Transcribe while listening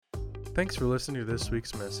Thanks for listening to this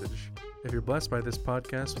week's message. If you're blessed by this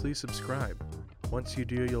podcast, please subscribe. Once you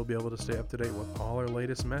do, you'll be able to stay up to date with all our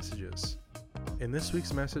latest messages. In this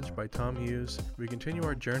week's message by Tom Hughes, we continue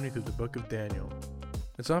our journey through the book of Daniel.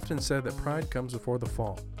 It's often said that pride comes before the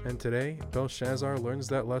fall, and today, Belshazzar learns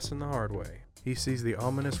that lesson the hard way. He sees the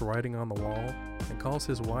ominous writing on the wall and calls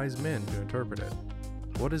his wise men to interpret it.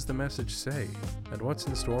 What does the message say, and what's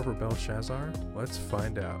in store for Belshazzar? Let's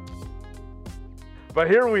find out. But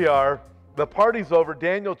here we are, the party's over,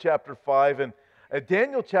 Daniel chapter 5, and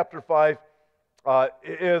Daniel chapter 5 we're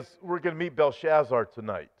going to meet Belshazzar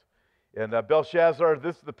tonight. And Belshazzar,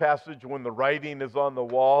 this is the passage when the writing is on the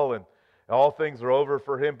wall and all things are over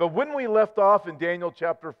for him. But when we left off in Daniel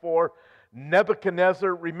chapter 4,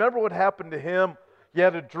 Nebuchadnezzar, remember what happened to him? He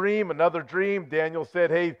had a dream, another dream. Daniel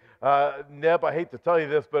said, hey, Neb, I hate to tell you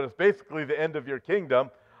this, but it's basically the end of your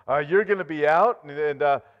kingdom. You're going to be out, and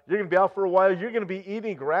you're going to be out for a while. You're going to be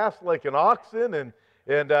eating grass like an oxen,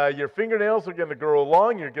 and your fingernails are going to grow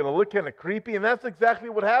long. You're going to look kind of creepy, and that's exactly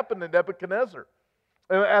what happened to Nebuchadnezzar.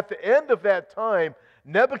 And at the end of that time,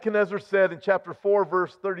 Nebuchadnezzar said in chapter 4,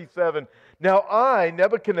 verse 37, "Now I,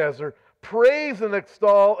 Nebuchadnezzar, praise and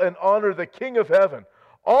extol and honor the King of heaven,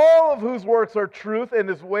 all of whose works are truth and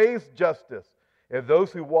his ways justice, and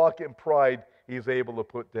those who walk in pride he is able to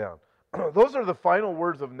put down." Those are the final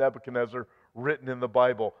words of Nebuchadnezzar written in the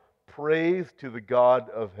Bible. Praise to the God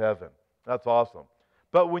of heaven. That's awesome.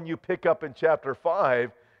 But when you pick up in chapter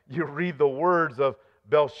 5, you read the words of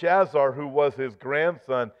Belshazzar, who was his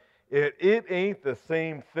grandson. It ain't the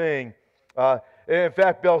same thing. In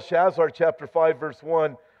fact, Belshazzar, chapter 5, verse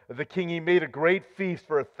 1, the king, he made a great feast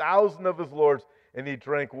for 1,000 of his lords, and he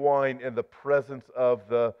drank wine in the presence of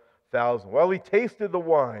the 1,000. While he tasted the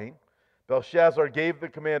wine, Belshazzar gave the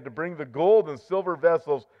command to bring the gold and silver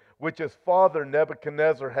vessels which his father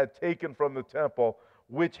Nebuchadnezzar had taken from the temple,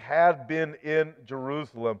 which had been in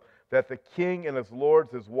Jerusalem, that the king and his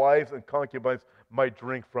lords, his wives and concubines might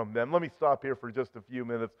drink from them. Let me stop here for just a few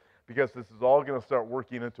minutes, because this is all going to start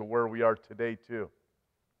working into where we are today too.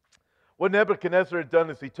 What Nebuchadnezzar had done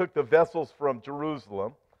is he took the vessels from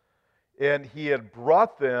Jerusalem, and he had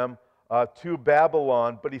brought them to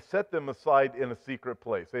Babylon, but he set them aside in a secret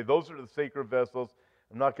place. Hey, those are the sacred vessels.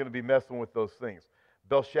 I'm not going to be messing with those things.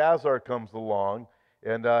 Belshazzar comes along,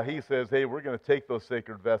 and he says, hey, we're going to take those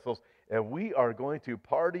sacred vessels, and we are going to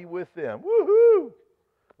party with them. Woohoo!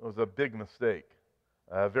 It was a big mistake.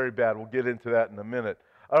 Very bad. We'll get into that in a minute.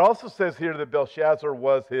 It also says here that Belshazzar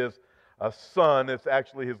was his son. It's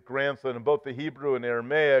actually his grandson. In both the Hebrew and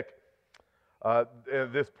Aramaic,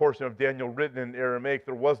 this portion of Daniel written in Aramaic,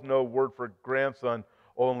 there was no word for grandson,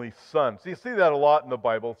 only son. So you see that a lot in the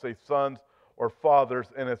Bible, say sons or fathers,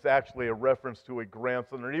 and it's actually a reference to a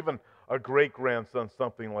grandson or even a great-grandson,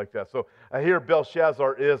 something like that. So here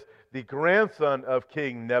Belshazzar is the grandson of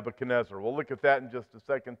King Nebuchadnezzar. We'll look at that in just a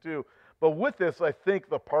second too. But with this, I think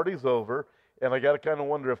the party's over, and I got to kind of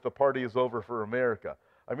wonder if the party is over for America.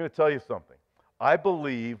 I'm going to tell you something. I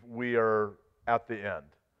believe we are at the end.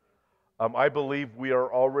 I believe we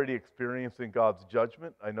are already experiencing God's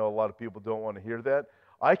judgment. I know a lot of people don't want to hear that.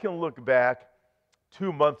 I can look back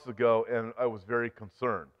 2 months ago, and I was very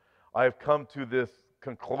concerned. I have come to this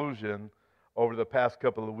conclusion over the past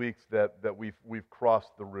couple of weeks that we've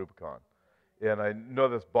crossed the Rubicon. And I know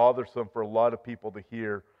that's bothersome for a lot of people to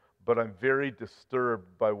hear, but I'm very disturbed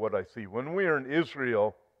by what I see. When we were in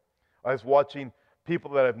Israel, I was watching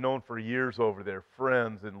people that I've known for years over there,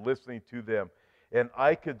 friends, and listening to them. And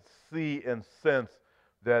I could see and sense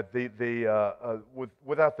that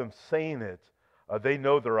without them saying it, they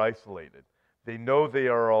know they're isolated. They know they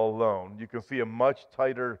are all alone. You can see a much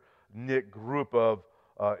tighter knit group of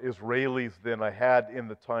Israelis than I had in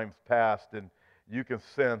the times past, and you can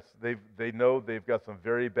sense they know they've got some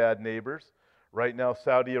very bad neighbors. Right now,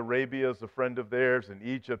 Saudi Arabia is a friend of theirs, and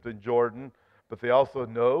Egypt and Jordan, but they also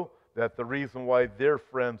know that the reason why they're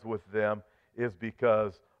friends with them is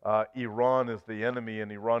because Iran is the enemy,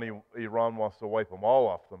 and Iran wants to wipe them all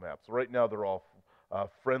off the map. So right now they're all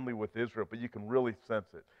friendly with Israel, but you can really sense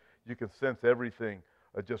it. You can sense everything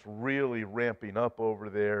just really ramping up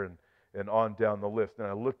over there and on down the list. And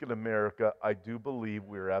I look at America, I do believe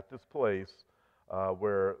we're at this place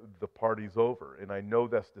where the party's over. And I know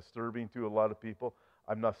that's disturbing to a lot of people.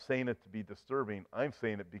 I'm not saying it to be disturbing. I'm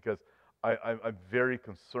saying it because I'm very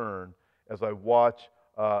concerned as I watch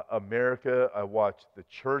America, I watch the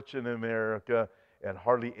church in America, and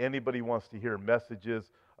hardly anybody wants to hear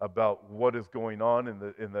messages about what is going on in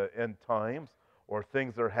the end times or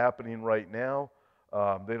things that are happening right now.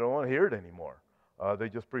 They don't want to hear it anymore. They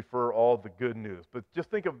just prefer all the good news. But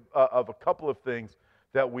just think of a couple of things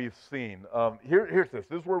that we've seen. Here's this.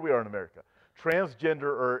 This is where we are in America. Transgender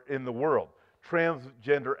or in the world.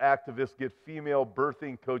 Transgender activists get female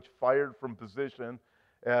birthing coach fired from position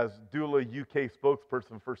as doula UK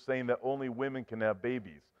spokesperson for saying that only women can have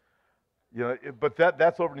babies. But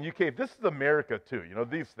that's over in the UK. This is America too.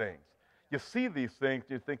 These things. You see these things,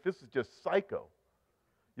 you think this is just psycho.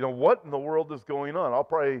 What in the world is going on? I'll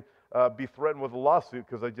probably be threatened with a lawsuit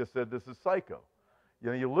because I just said this is psycho.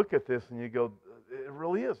 You look at this and you go, it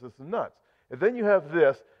really is. This is nuts. And then you have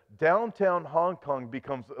this. Downtown Hong Kong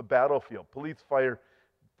becomes a battlefield. Police fire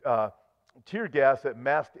tear gas at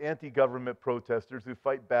masked anti-government protesters who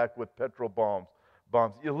fight back with petrol bombs.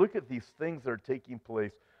 You look at these things that are taking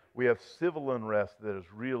place. We have civil unrest that is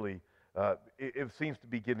really, it seems to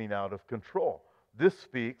be getting out of control. This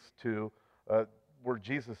speaks to where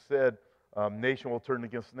Jesus said, nation will turn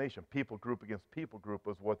against nation. People group against people group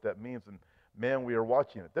is what that means. And man, we are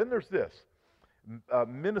watching it. Then there's this.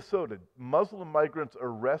 Minnesota, Muslim migrants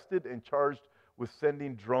arrested and charged with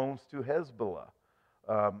sending drones to Hezbollah.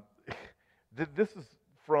 This is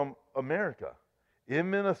from America. In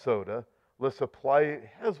Minnesota,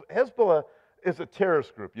 Hezbollah is a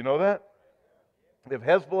terrorist group. You know that? You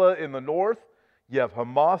have Hezbollah in the north. You have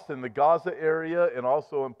Hamas in the Gaza area and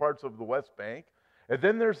also in parts of the West Bank. And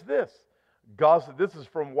then there's this. Gaza, this is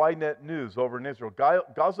from Ynet News over in Israel.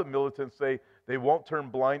 Gaza militants say they won't turn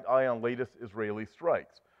blind eye on latest Israeli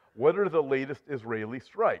strikes. What are the latest Israeli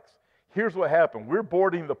strikes? Here's what happened. We're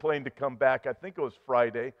boarding the plane to come back. I think it was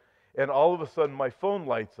Friday. And all of a sudden my phone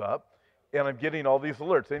lights up and I'm getting all these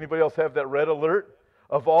alerts. Anybody else have that red alert?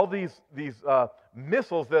 Of all these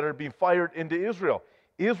missiles that are being fired into Israel.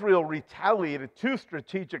 Israel retaliated 2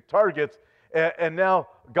 strategic targets, and now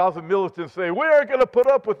Gaza militants say, we aren't going to put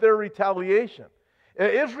up with their retaliation.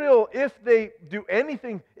 Israel, if they do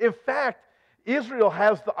anything, in fact, Israel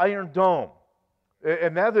has the Iron Dome,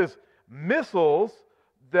 and that is missiles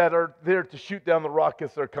that are there to shoot down the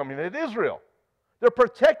rockets that are coming at Israel. They're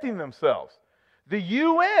protecting themselves. The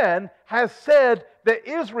UN has said that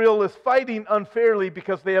Israel is fighting unfairly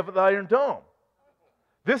because they have the Iron Dome.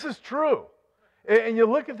 This is true. And you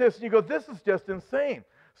look at this and you go, this is just insane.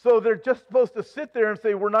 So they're just supposed to sit there and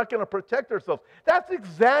say, we're not going to protect ourselves. That's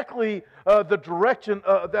exactly the direction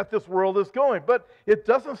that this world is going. But it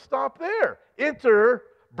doesn't stop there. Enter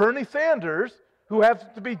Bernie Sanders, who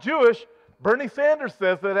happens to be Jewish. Bernie Sanders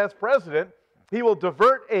says that as president, he will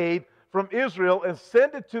divert aid from Israel and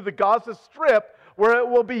send it to the Gaza Strip where it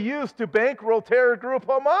will be used to bankroll terror group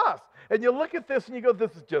Hamas. And you look at this and you go,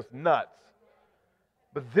 this is just nuts.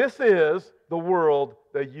 But this is the world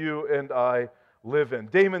that you and I live in.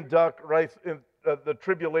 Damon Duck writes in The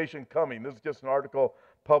Tribulation Coming. This is just an article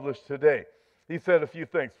published today. He said a few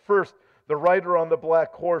things. First, the rider on the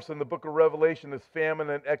black horse in the book of Revelation is famine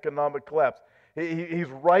and economic collapse. He's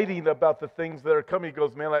writing about the things that are coming. He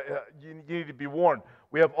goes, man, you need to be warned.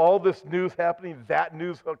 We have all this news happening, that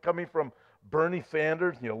news coming from Bernie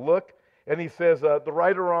Sanders. And you look, and he says the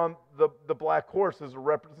rider on the black horse is a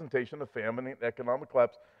representation of famine and economic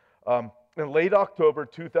collapse. In late October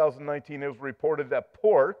 2019, it was reported that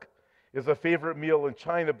pork is a favorite meal in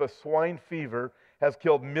China, but swine fever has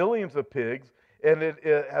killed millions of pigs, and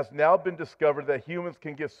it has now been discovered that humans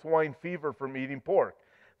can get swine fever from eating pork.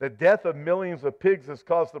 The death of millions of pigs has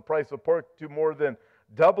caused the price of pork to more than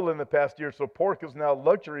double in the past year, so pork is now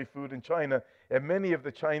luxury food in China, and many of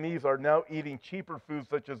the Chinese are now eating cheaper foods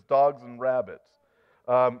such as dogs and rabbits.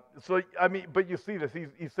 But you see this.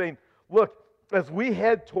 He's saying, look, as we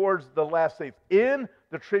head towards the last days, in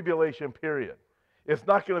the tribulation period, it's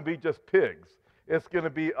not going to be just pigs. It's going to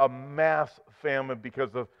be a mass famine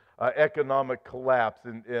because of economic collapse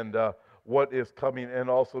and what is coming, and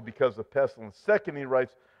also because of pestilence. Second, he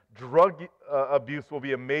writes, drug abuse will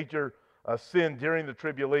be a major sin during the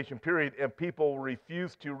tribulation period, and people will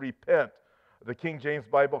refuse to repent. The King James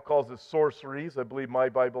Bible calls it sorceries. I believe my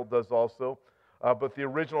Bible does also. But the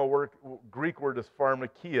original Greek word is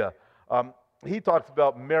pharmakia. He talks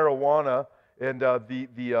about marijuana and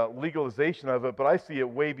the legalization of it, but I see it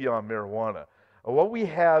way beyond marijuana. What we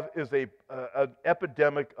have is an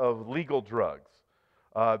epidemic of legal drugs.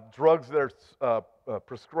 Drugs that are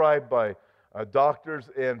prescribed by doctors,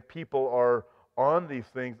 and people are on these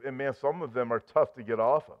things, and man, some of them are tough to get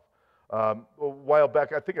off of. A while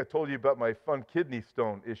back, I think I told you about my fun kidney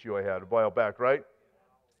stone issue I had a while back, right?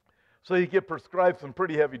 So you get prescribed some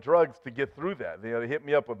pretty heavy drugs to get through that. They hit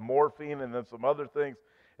me up with morphine and then some other things,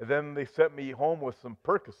 and then they sent me home with some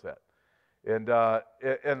Percocet. And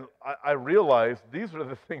I realized these are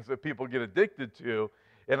the things that people get addicted to,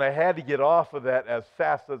 and I had to get off of that as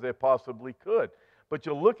fast as I possibly could. But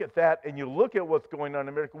you look at that, and you look at what's going on in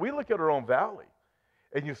America. We look at our own valley,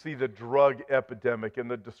 and you see the drug epidemic and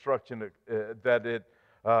the destruction that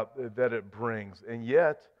it brings. And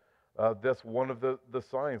yet, that's one of the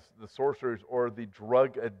signs, the sorceries or the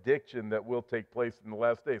drug addiction that will take place in the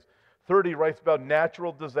last days. 30 writes about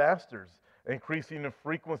natural disasters increasing in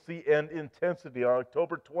frequency and intensity. On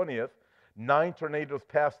October 20th, 9 tornadoes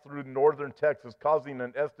passed through northern Texas, causing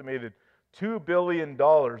an estimated $2 billion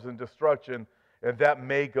in destruction, and that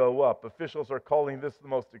may go up. Officials are calling this the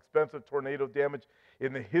most expensive tornado damage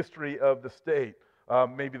in the history of the state,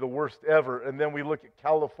 maybe the worst ever. And then we look at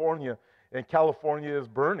California, and California is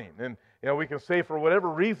burning. And we can say for whatever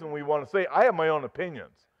reason we want to say, I have my own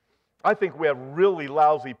opinions. I think we have really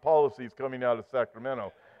lousy policies coming out of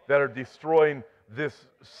Sacramento that are destroying this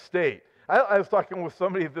state. I was talking with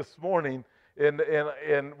somebody this morning, and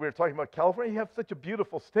we were talking about California. You have such a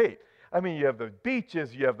beautiful state. I mean, you have the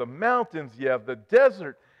beaches, you have the mountains, you have the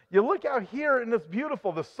desert. You look out here, and it's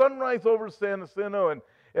beautiful. The sunrise over San Jacinto,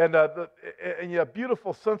 and you have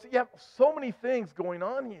beautiful sunset. You have so many things going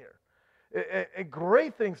on here, and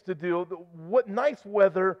great things to do. What nice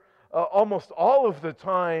weather almost all of the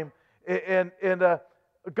time, and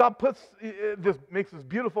God makes this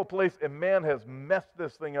beautiful place, and man has messed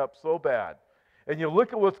this thing up so bad. And you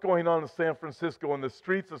look at what's going on in San Francisco, in the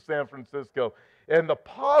streets of San Francisco, and the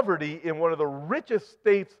poverty in one of the richest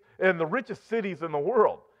states and the richest cities in the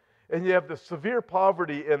world. And you have the severe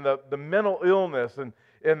poverty and the mental illness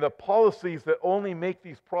and the policies that only make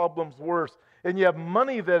these problems worse. And you have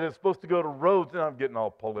money that is supposed to go to roads. And I'm getting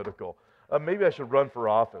all political. Maybe I should run for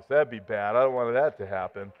office. That'd be bad. I don't want that to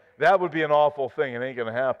happen. That would be an awful thing. It ain't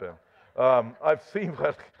going to happen. I've seen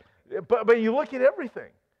that. But you look at everything.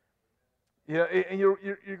 Yeah, and you're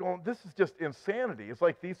going, this is just insanity. It's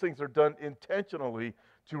like these things are done intentionally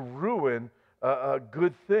to ruin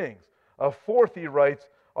good things. Fourth, he writes,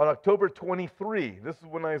 on October 23, this is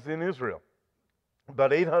when I was in Israel,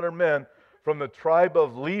 about 800 men from the tribe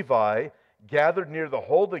of Levi gathered near the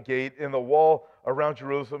Huldah gate in the wall around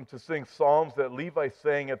Jerusalem to sing psalms that Levi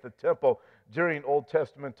sang at the temple during Old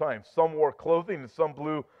Testament times. Some wore clothing and some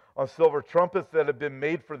blew on silver trumpets that had been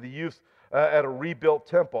made for the use at a rebuilt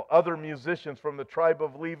temple. Other musicians from the tribe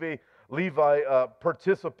of Levi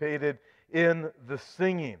participated in the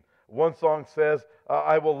singing. One song says,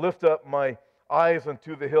 I will lift up my eyes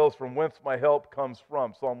unto the hills from whence my help comes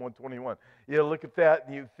from, Psalm 121. You look at that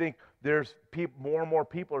and you think there's more and more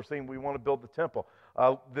people are saying we want to build the temple.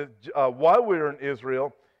 While we were in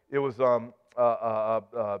Israel, it was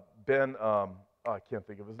Ben, I can't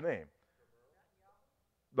think of his name.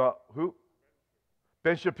 Who?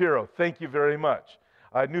 Ben Shapiro, thank you very much.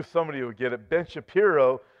 I knew somebody would get it. Ben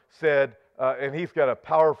Shapiro said, and he's got a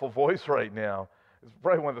powerful voice right now. He's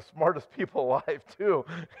probably one of the smartest people alive, too.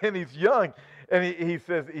 And he's young. And he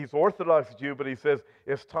says he's Orthodox Jew, but he says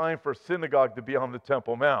it's time for synagogue to be on the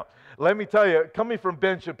Temple Mount. Let me tell you, coming from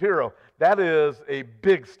Ben Shapiro, that is a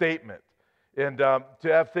big statement. And to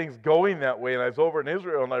have things going that way, and I was over in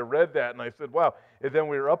Israel, and I read that, and I said, wow. And then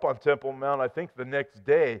we were up on Temple Mount, I think the next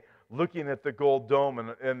day, looking at the gold dome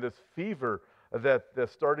and this fever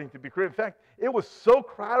that's starting to be created. In fact, it was so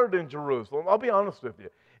crowded in Jerusalem. I'll be honest with you.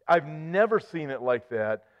 I've never seen it like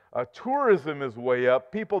that. Tourism is way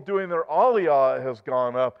up. People doing their aliyah has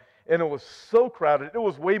gone up. And it was so crowded. It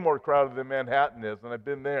was way more crowded than Manhattan is, and I've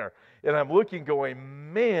been there. And I'm looking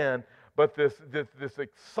going, man, but this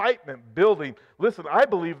excitement building. Listen, I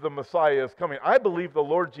believe the Messiah is coming. I believe the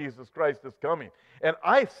Lord Jesus Christ is coming. And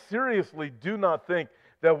I seriously do not think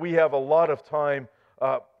that we have a lot of time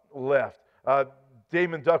left.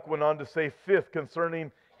 Damon Duck went on to say, fifth,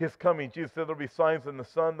 concerning his coming, Jesus said there will be signs in the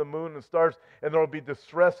sun, the moon, and stars, and there will be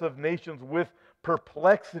distress of nations with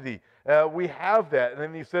perplexity. We have that. And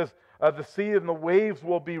then he says, the sea and the waves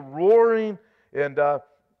will be roaring. And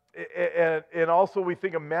also we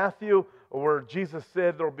think of Matthew, where Jesus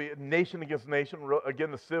said there will be nation against nation,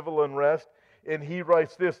 again, the civil unrest. And he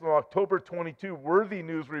writes this, on October 22, Worthy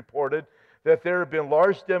News reported that there have been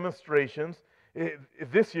large demonstrations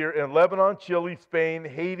this year in Lebanon, Chile, Spain,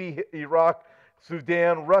 Haiti, Iraq,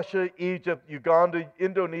 Sudan, Russia, Egypt, Uganda,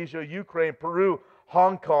 Indonesia, Ukraine, Peru,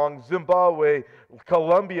 Hong Kong, Zimbabwe,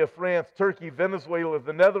 Colombia, France, Turkey, Venezuela,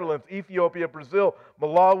 the Netherlands, Ethiopia, Brazil,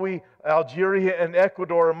 Malawi, Algeria, and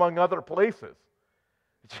Ecuador, among other places.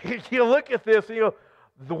 You look at this and you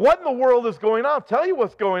go, what in the world is going on? I'll tell you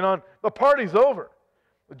what's going on. The party's over.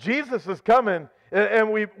 Jesus is coming, and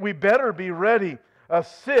we better be ready.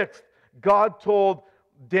 Sixth, God told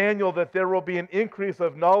Daniel that there will be an increase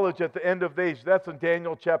of knowledge at the end of the age. That's in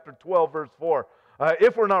Daniel chapter 12, verse 4.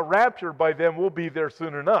 If we're not raptured by then, we'll be there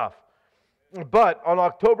soon enough. But on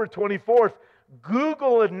October 24th,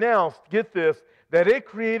 Google announced, get this, that it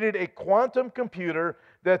created a quantum computer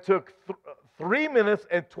that took 3 minutes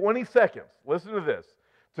and 20 seconds, listen to this,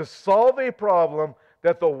 to solve a problem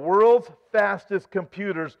that the world's fastest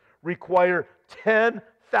computers require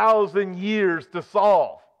 10,000 years to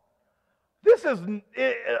solve. This is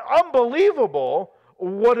unbelievable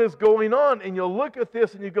what is going on. And you look at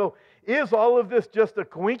this and you go, is all of this just a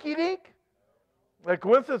coinky-dink? A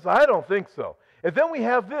coincidence? I don't think so. And then we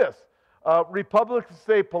have this. Republicans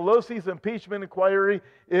say Pelosi's impeachment inquiry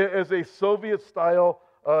is a Soviet-style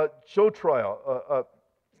show trial.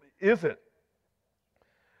 Is it?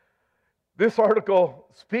 This article,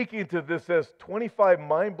 speaking to this, says 25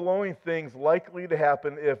 mind-blowing things likely to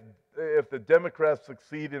happen if the Democrats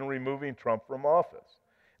succeed in removing Trump from office.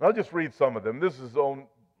 And I'll just read some of them. This is his own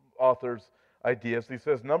author's ideas. He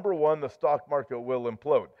says, number one, the stock market will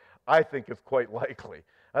implode. I think it's quite likely.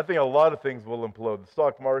 I think a lot of things will implode, the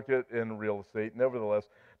stock market and real estate, nevertheless.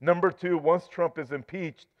 Number two, once Trump is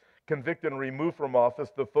impeached, convicted, and removed from office,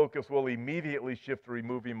 the focus will immediately shift to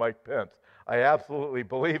removing Mike Pence. I absolutely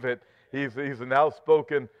believe it. He's an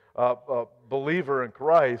outspoken believer in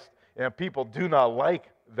Christ, and people do not like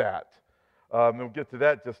that. And we'll get to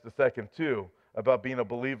that in just a second, too, about being a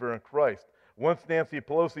believer in Christ. Once Nancy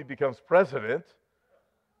Pelosi becomes president,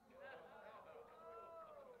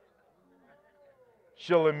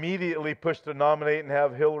 she'll immediately push to nominate and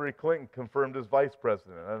have Hillary Clinton confirmed as vice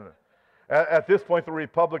president. I don't know. At this point, the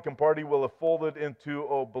Republican Party will have folded into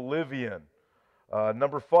oblivion.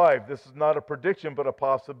 Number five, this is not a prediction, but a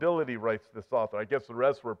possibility, writes this author. I guess the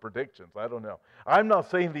rest were predictions. I don't know. I'm not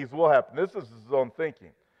saying these will happen. This is his own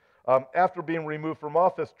thinking. After being removed from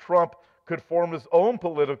office, Trump could form his own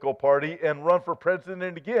political party and run for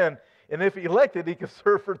president again. And if elected, he could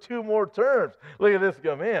serve for 2 more terms. Look at this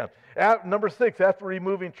guy, man. Number six, after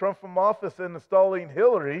removing Trump from office and installing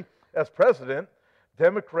Hillary as president,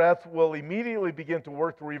 Democrats will immediately begin to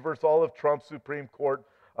work to reverse all of Trump's Supreme Court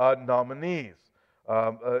nominees.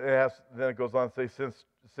 Then it goes on to say,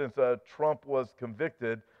 since Trump was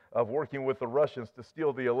convicted of working with the Russians to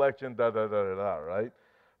steal the election, right?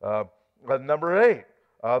 Number eight,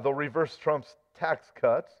 they'll reverse Trump's tax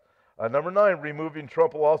cuts. Number nine, removing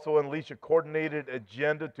Trump will also unleash a coordinated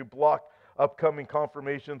agenda to block upcoming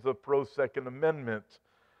confirmations of pro-Second Amendment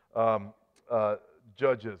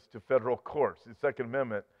judges to federal courts. The Second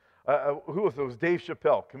Amendment. Who was it? It was Dave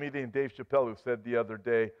Chappelle, comedian Dave Chappelle, who said the other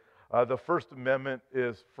day, the First Amendment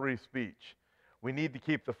is free speech. We need to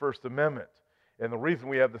keep the First Amendment. And the reason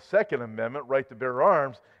we have the Second Amendment, right to bear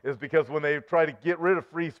arms, is because when they try to get rid of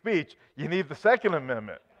free speech, you need the Second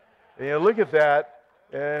Amendment. And you look at that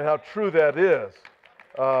and how true that is.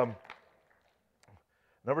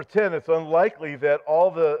 Number 10, it's unlikely that all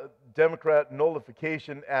the Democrat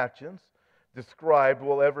nullification actions described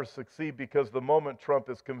will ever succeed because the moment Trump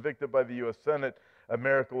is convicted by the U.S. Senate,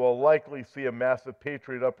 America will likely see a massive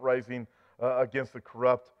patriot uprising against the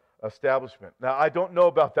corrupt establishment. Now, I don't know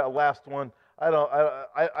about that last one.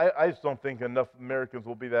 I just don't think enough Americans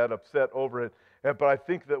will be that upset over it. But I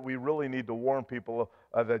think that we really need to warn people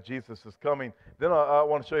that Jesus is coming. Then I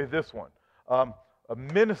want to show you this one. A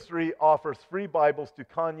ministry offers free Bibles to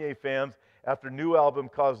Kanye fans after new album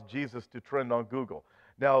caused Jesus to trend on Google.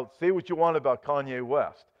 Now, say what you want about Kanye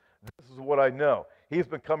West. This is what I know. He's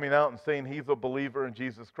been coming out and saying he's a believer in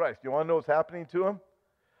Jesus Christ. You want to know what's happening to him?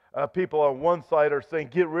 People on one side are saying,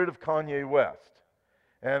 get rid of Kanye West.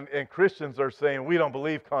 And Christians are saying, we don't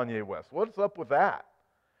believe Kanye West. What's up with that?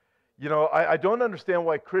 You know, I don't understand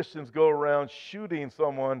why Christians go around shooting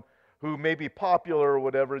someone who may be popular or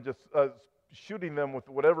whatever, just shooting them with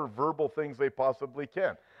whatever verbal things they possibly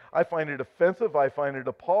can. I find it offensive. I find it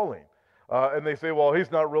appalling. And they say, well,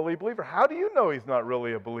 he's not really a believer. How do you know he's not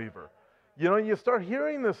really a believer? You know, you start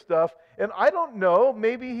hearing this stuff, and I don't know.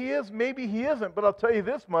 Maybe he is, maybe he isn't. But I'll tell you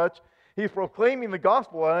this much. He's proclaiming the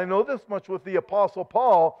gospel, and I know this much with the Apostle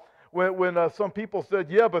Paul, when some people said,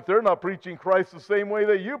 yeah, but they're not preaching Christ the same way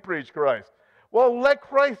that you preach Christ. Well, let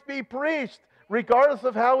Christ be preached, regardless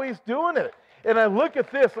of how he's doing it. And I look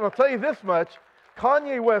at this, and I'll tell you this much.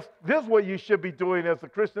 Kanye West, this is what you should be doing as a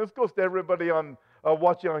Christian. This goes to everybody on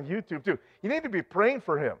watching on YouTube, too. You need to be praying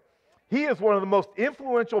for him. He is one of the most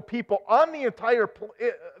influential people on the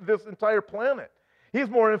this entire planet. He's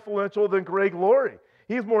more influential than Greg Laurie.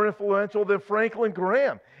 He's more influential than Franklin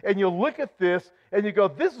Graham. And you look at this and you go,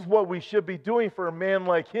 this is what we should be doing for a man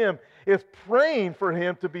like him, is praying for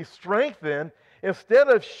him to be strengthened instead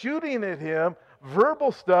of shooting at him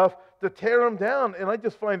verbal stuff to tear him down. And I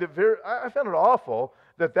just find it I found it awful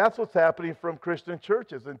that that's what's happening from Christian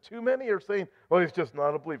churches. And too many are saying, well, he's just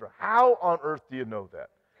not a believer. How on earth do you know that?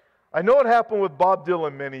 I know it happened with Bob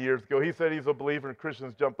Dylan many years ago. He said he's a believer and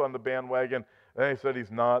Christians jumped on the bandwagon. Then he said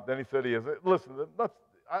he's not. Then he said he is. Listen,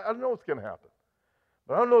 I don't know what's going to happen.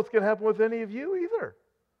 But I don't know what's going to happen with any of you either.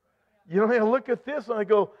 You know, I look at this and I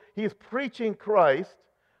go, he's preaching Christ.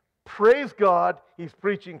 Praise God, he's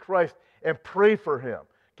preaching Christ, and pray for him.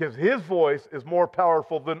 Because his voice is more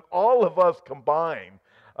powerful than all of us combined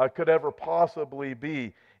could ever possibly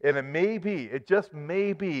be. And it just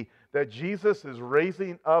may be, that Jesus is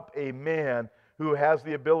raising up a man who has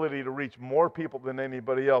the ability to reach more people than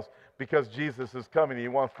anybody else, because Jesus is coming. He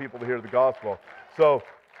wants people to hear the gospel. So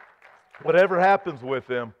whatever happens with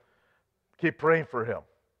him, keep praying for him.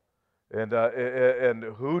 And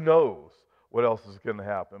who knows what else is going to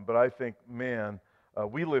happen. But I think, man,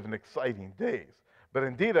 we live in exciting days. But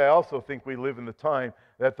indeed, I also think we live in the time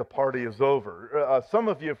that the party is over. Some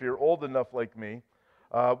of you, if you're old enough like me,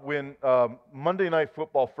 when Monday Night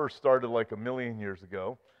Football first started like a million years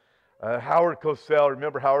ago, Howard Cosell,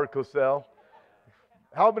 remember Howard Cosell?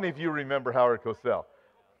 How many of you remember Howard Cosell?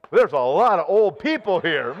 There's a lot of old people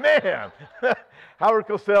here, man. Howard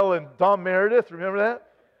Cosell and Don Meredith, remember that?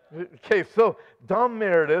 Okay, so Don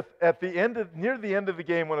Meredith, near the end of the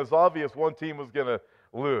game, when it was obvious one team was going to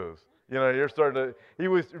lose, you know, you're starting to,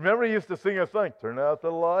 remember he used to sing a song, turn out the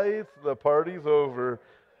lights, the party's over.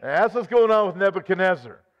 And that's what's going on with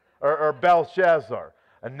Nebuchadnezzar, or Belshazzar,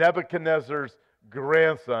 and Nebuchadnezzar's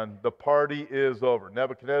grandson. The party is over.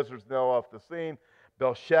 Nebuchadnezzar's now off the scene.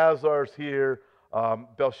 Belshazzar's here.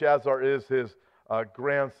 Belshazzar is his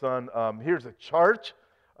grandson. Here's a chart.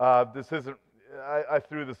 This isn't, I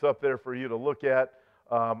threw this up there for you to look at,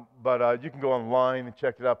 but you can go online and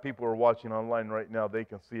check it out. People who are watching online right now, they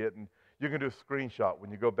can see it, and you can do a screenshot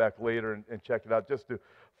when you go back later and check it out, just to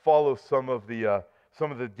follow some of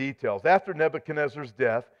the details. After Nebuchadnezzar's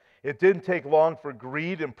death, it didn't take long for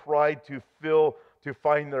greed and pride to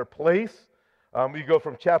find their place. You go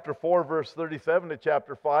from chapter 4, verse 37 to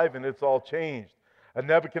chapter 5, and it's all changed.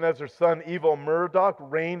 Nebuchadnezzar's son, Evil-Merodach,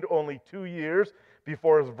 reigned only 2 years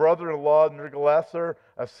before his brother-in-law, Nerigalasar,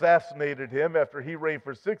 assassinated him. After he reigned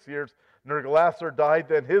for 6 years, Nerigalasar died.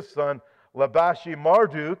 Then his son,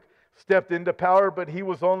 Labashi-Marduk, stepped into power, but he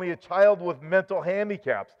was only a child with mental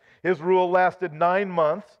handicaps. His rule lasted 9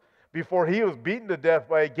 months before he was beaten to death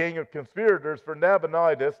by a gang of conspirators for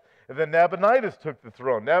Nabonidus, and then Nabonidus took the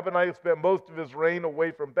throne. Nabonidus spent most of his reign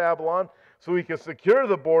away from Babylon so he could secure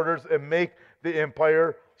the borders and make the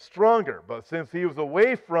empire stronger. But since he was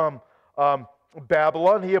away from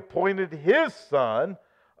Babylon, he appointed his son,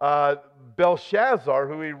 Belshazzar,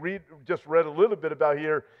 who we just read a little bit about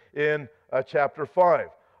here in chapter 5.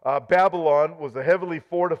 Babylon was a heavily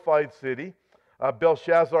fortified city.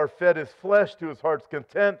 Belshazzar fed his flesh to his heart's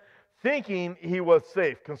content, thinking he was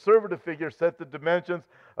safe. Conservative figures set the dimensions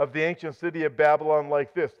of the ancient city of Babylon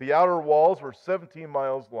like this. The outer walls were 17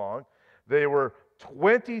 miles long. They were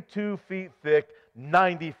 22 feet thick,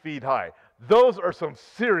 90 feet high. Those are some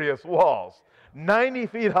serious walls. 90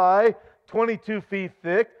 feet high, 22 feet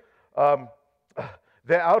thick. The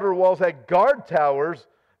outer walls had guard towers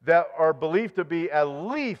that are believed to be at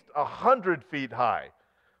least 100 feet high.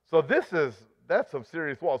 So that's some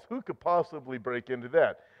serious walls. Who could possibly break into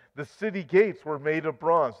that? The city gates were made of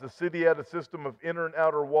bronze. The city had a system of inner and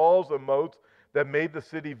outer walls and moats that made the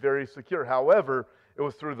city very secure. However, it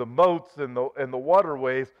was through the moats and the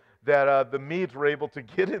waterways that the Medes were able to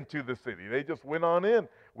get into the city. They just went on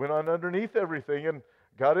underneath everything and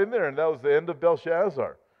got in there, and that was the end of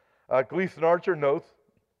Belshazzar. Gleason Archer notes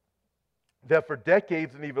that for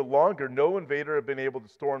decades and even longer, no invader had been able to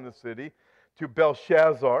storm the city. To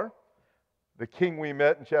Belshazzar, the king we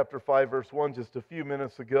met in chapter 5, verse 1 just a few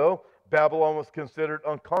minutes ago, Babylon was considered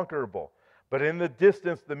unconquerable. But in the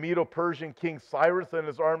distance, the Medo-Persian king Cyrus and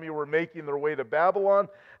his army were making their way to Babylon.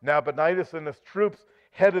 Nabonidus and his troops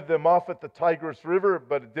headed them off at the Tigris River,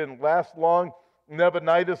 but it didn't last long.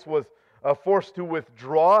 Nabonidus was forced to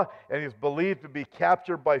withdraw, and he's believed to be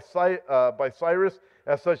captured by Cyrus.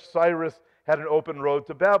 As such, Cyrus had an open road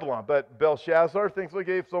to Babylon. But Belshazzar thinks,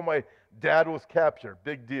 okay, so my dad was captured.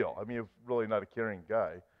 Big deal. I mean, he's really not a caring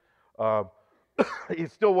guy. He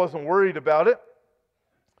still wasn't worried about it.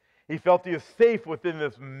 He felt he was safe within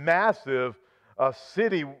this massive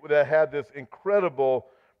city that had this incredible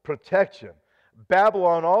protection.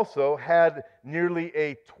 Babylon also had nearly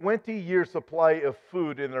a 20-year supply of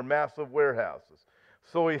food in their massive warehouses.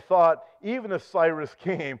 So he thought, even if Cyrus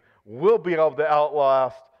came, we'll be able to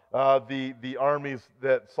outlast the armies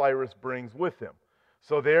that Cyrus brings with him.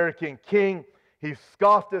 So the arrogant king, he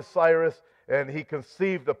scoffed at Cyrus, and he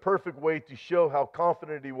conceived the perfect way to show how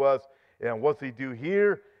confident he was. And what's he do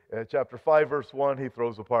here? In chapter 5, verse 1, he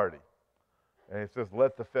throws a party. And he says,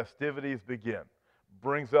 let the festivities begin.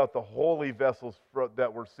 brings out the holy vessels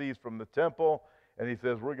that were seized from the temple, and he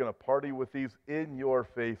says, we're going to party with these in your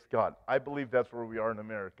face, God. I believe that's where we are in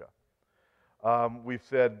America. We've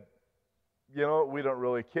said, we don't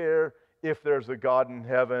really care. If there's a God in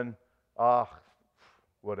heaven,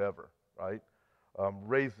 whatever, right?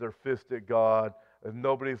 Raise their fist at God, and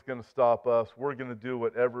nobody's going to stop us. We're going to do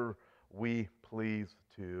whatever we please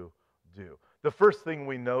to do. The first thing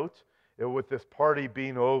we note with this party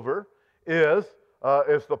being over is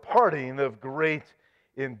the partying of great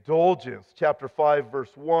indulgence. Chapter 5,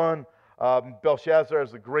 verse 1, Belshazzar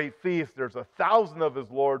has a great feast. There's 1,000 of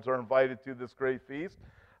his lords are invited to this great feast.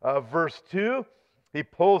 Verse 2, he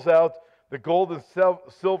pulls out the gold and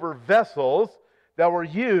silver vessels that were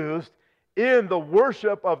used in the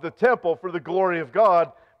worship of the temple for the glory of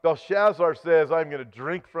God. Belshazzar says, I'm going to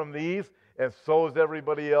drink from these, and so is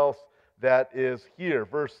everybody else that is here.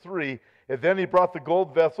 Verse 3, and then he brought the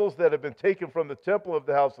gold vessels that had been taken from the temple of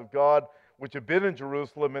the house of God, which had been in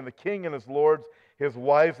Jerusalem, and the king and his lords, his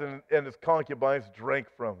wives, and his concubines drank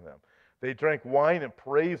from them. They drank wine and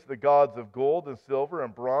praised the gods of gold and silver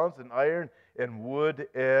and bronze and iron and wood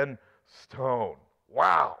and stone.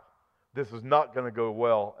 Wow! This is not going to go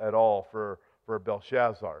well at all for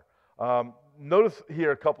Belshazzar. Notice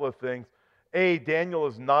here a couple of things. A, Daniel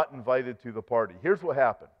is not invited to the party. Here's what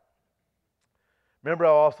happened. Remember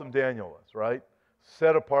how awesome Daniel was, right?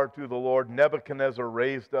 Set apart to the Lord. Nebuchadnezzar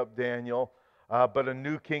raised up Daniel, but a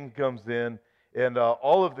new king comes in, and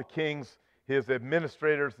all of the kings, his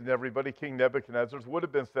administrators and everybody, King Nebuchadnezzar's, would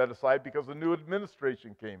have been set aside because a new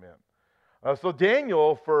administration came in. So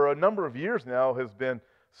Daniel, for a number of years now, has been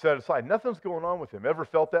set aside. Nothing's going on with him. Ever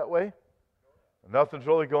felt that way? Nothing's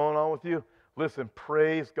really going on with you? Listen,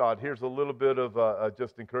 praise God. Here's a little bit of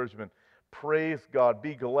just encouragement. Praise God.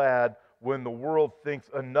 Be glad when the world thinks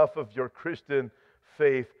enough of your Christian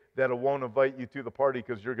faith that it won't invite you to the party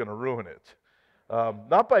because you're going to ruin it.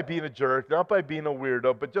 Not by being a jerk, not by being a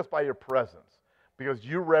weirdo, but just by your presence, because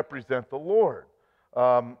you represent the Lord.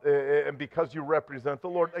 And because you represent the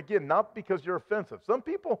Lord, again, not because you're offensive. Some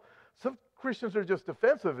Christians are just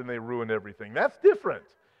offensive and they ruin everything. That's different.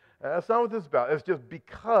 That's not what this is about. It's just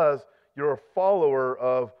because you're a follower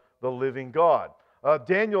of the living God.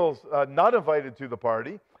 Daniel's not invited to the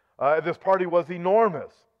party. This party was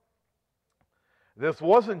enormous. This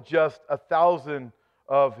wasn't just 1,000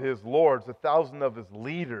 of his lords, 1,000 of his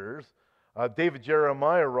leaders. David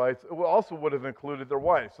Jeremiah writes, it also would have included their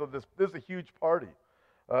wives. So this is a huge party.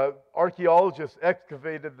 Archaeologists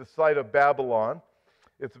excavated the site of Babylon.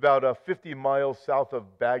 It's about 50 miles south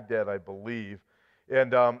of Baghdad, I believe.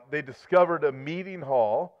 And they discovered a meeting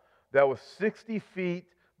hall that was 60 feet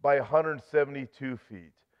by 172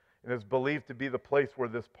 feet. And is believed to be the place where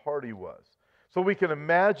this party was. So we can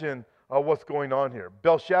imagine what's going on here.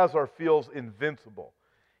 Belshazzar feels invincible.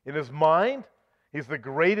 In his mind, he's the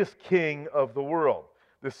greatest king of the world.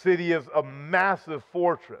 The city is a massive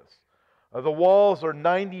fortress. The walls are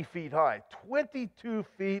 90 feet high, 22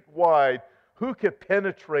 feet wide. Who could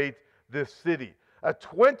penetrate this city? A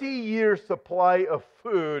 20-year supply of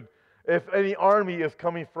food if any army is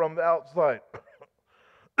coming from the outside.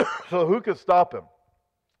 So who could stop him?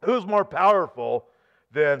 Who's more powerful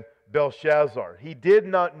than Belshazzar? He did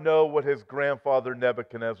not know what his grandfather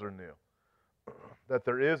Nebuchadnezzar knew, that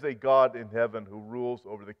there is a God in heaven who rules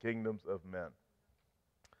over the kingdoms of men.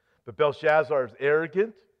 But Belshazzar is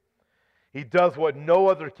arrogant. He does what no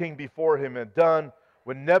other king before him had done.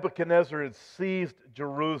 When Nebuchadnezzar had seized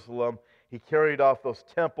Jerusalem, he carried off those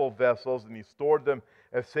temple vessels and he stored them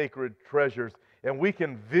as sacred treasures. And we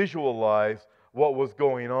can visualize what was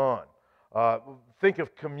going on. Think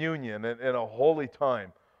of communion in a holy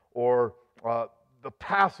time, or the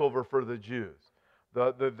Passover for the Jews,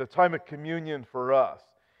 the time of communion for us.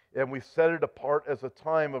 And we set it apart as a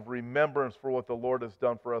time of remembrance for what the Lord has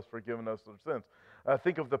done for us, forgiving us of sins.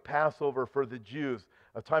 Think of the Passover for the Jews,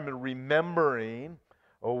 a time of remembering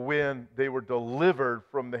when they were delivered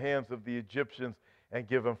from the hands of the Egyptians and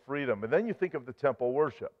given freedom. And then you think of the temple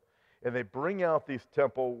worship. And they bring out these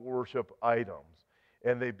temple worship items,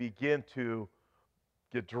 and they begin to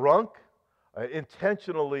get drunk,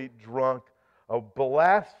 intentionally drunk,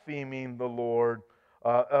 blaspheming the Lord.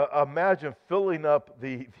 Imagine filling up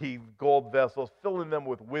the gold vessels, filling them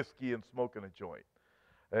with whiskey and smoking a joint,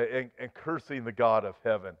 and cursing the God of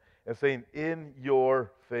heaven, and saying, in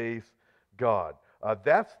your face, God.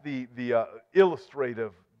 That's the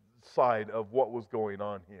illustrative side of what was going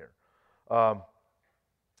on here.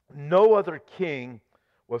 No other king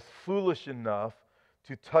was foolish enough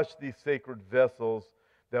to touch these sacred vessels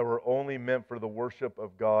that were only meant for the worship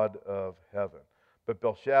of God of heaven. But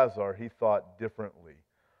Belshazzar, he thought differently.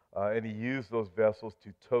 and he used those vessels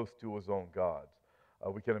to toast to his own gods.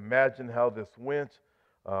 We can imagine how this went.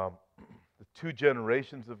 The 2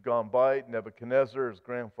 generations have gone by. Nebuchadnezzar, his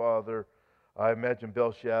grandfather, I imagine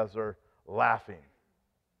Belshazzar laughing.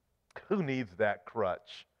 Who needs that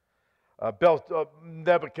crutch?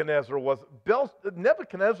 Nebuchadnezzar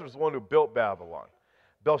is the one who built Babylon.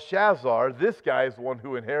 Belshazzar, this guy, is the one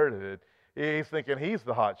who inherited it. He's thinking he's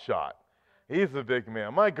the hot shot. He's the big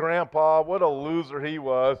man. My grandpa, what a loser he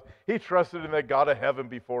was. He trusted in the God of heaven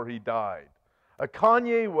before he died.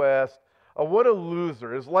 Kanye West, what a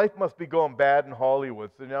loser. His life must be going bad in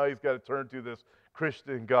Hollywood, so now he's got to turn to this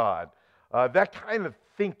Christian God. That kind of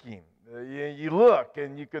thinking. You look,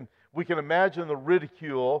 and we can imagine the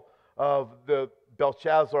ridicule of the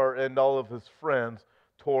Belshazzar and all of his friends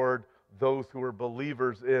toward those who were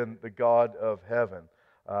believers in the God of heaven.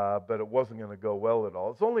 But it wasn't going to go well at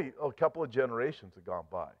all. It's only a couple of generations have gone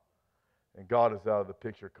by, and God is out of the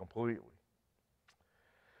picture completely.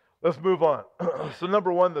 Let's move on. So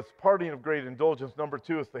number 1, this partying of great indulgence. Number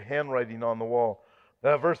 2 is the handwriting on the wall.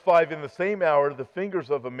 Verse 5, in the same hour, the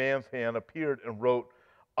fingers of a man's hand appeared and wrote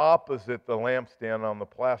opposite the lampstand on the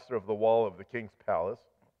plaster of the wall of the king's palace.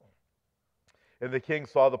 And the king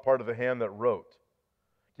saw the part of the hand that wrote.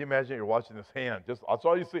 Can you imagine you're watching this hand? Just that's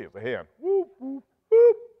all you see is a hand. Whoop, whoop,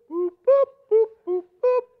 whoop, whoop, whoop, whoop, whoop,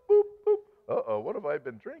 whoop, whoop, whoop. Uh-oh, what have I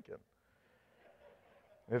been drinking?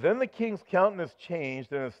 And then the king's countenance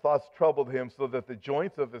changed, and his thoughts troubled him, so that the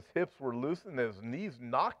joints of his hips were loosened and his knees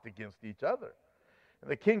knocked against each other. And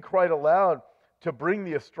the king cried aloud to bring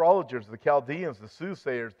the astrologers, the Chaldeans, the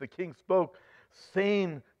soothsayers. The king spoke,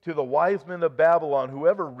 saying to the wise men of Babylon,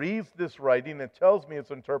 whoever reads this writing and tells me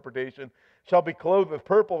its interpretation shall be clothed with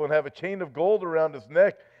purple and have a chain of gold around his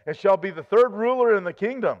neck, and shall be the 3rd ruler in the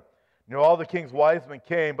kingdom. Now all the king's wise men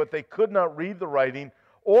came, but they could not read the writing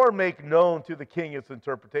or make known to the king its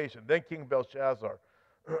interpretation. Then King Belshazzar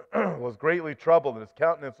was greatly troubled, and his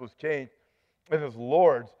countenance was changed, and his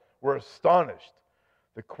lords were astonished.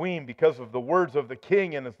 The queen, because of the words of the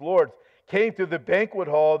king and his lords, came to the banquet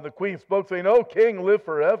hall, and the queen spoke, saying, O king, live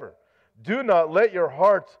forever. Do not let your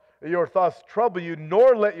thoughts trouble you,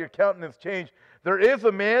 nor let your countenance change. There is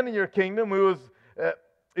a man in your kingdom who is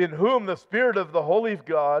in whom the spirit of the holy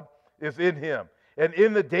God is in him. And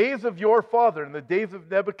in the days of your father, in the days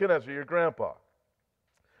of Nebuchadnezzar, your grandpa,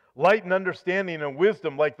 light and understanding and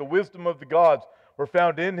wisdom, like the wisdom of the gods, were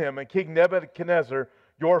found in him. And King Nebuchadnezzar,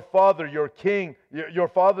 your father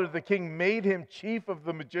the king, made him chief of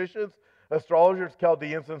the magicians, astrologers,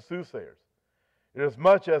 Chaldeans, and soothsayers.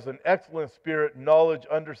 Inasmuch as an excellent spirit, knowledge,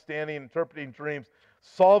 understanding, interpreting dreams,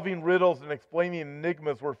 solving riddles, and explaining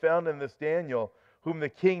enigmas were found in this Daniel, whom the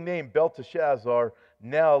king named Belteshazzar.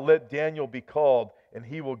 Now let Daniel be called, and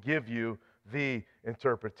he will give you the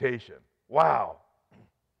interpretation. Wow.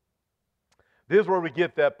 This is where we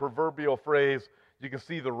get that proverbial phrase, you can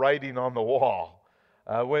see the writing on the wall.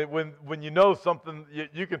 When you know something,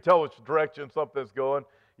 you can tell which direction something's going.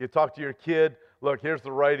 You talk to your kid, look, here's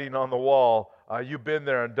the writing on the wall. You've been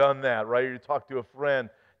there and done that, right? You talk to a friend,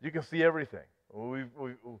 you can see everything.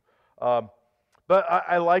 But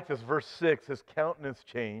I like this, verse 6, his countenance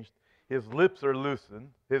changed. His lips are loosened,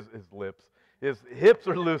 his hips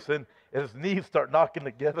are loosened, and his knees start knocking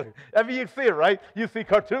together. I mean, you see it, right? You see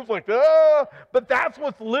cartoons like that, but that's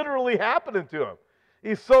what's literally happening to him.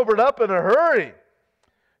 He's sobered up in a hurry.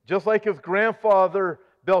 Just like his grandfather,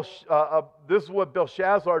 this is what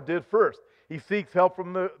Belshazzar did first. He seeks help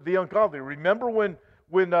from the ungodly. Remember when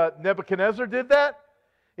Nebuchadnezzar did that?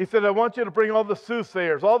 He said, I want you to bring all the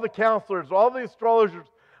soothsayers, all the counselors, all the astrologers,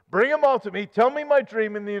 bring them all to me. Tell me my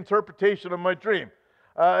dream and the interpretation of my dream.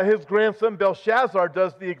 His grandson Belshazzar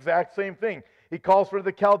does the exact same thing. He calls for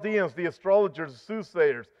the Chaldeans, the astrologers, the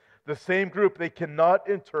soothsayers, the same group. They cannot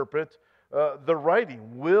interpret the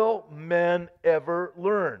writing. Will men ever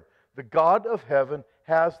learn? The God of heaven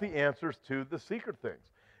has the answers to the secret things.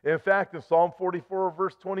 In fact, in Psalm 44,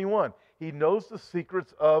 verse 21, he knows the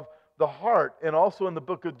secrets of the heart. And also in the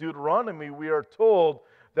book of Deuteronomy, we are told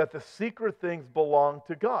that the secret things belong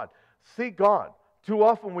to God. Seek God. Too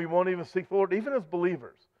often we won't even seek the Lord, even as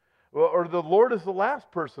believers. Or the Lord is the last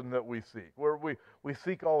person that we seek, where we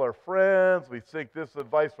seek all our friends, we seek this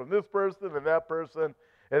advice from this person and that person.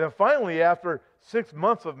 And then finally, after 6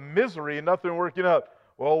 months of misery and nothing working out,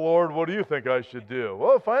 well, Lord, what do you think I should do?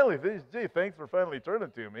 Well, finally, gee, thanks for finally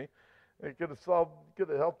turning to me. It could have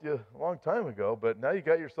helped you a long time ago, but now you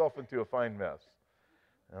got yourself into a fine mess.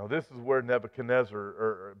 Now, this is where Nebuchadnezzar,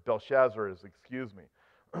 or Belshazzar is,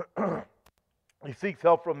 He seeks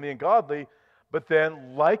help from the ungodly, but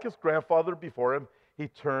then, like his grandfather before him, he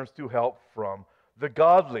turns to help from the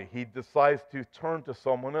godly, he decides to turn to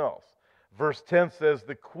someone else. Verse 10 says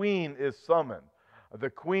the queen is summoned. The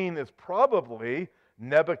queen is probably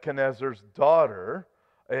Nebuchadnezzar's daughter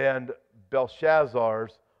and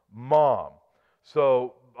Belshazzar's mom.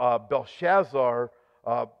 So Belshazzar,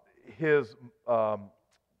 his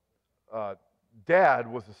dad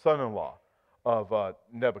was the son-in-law of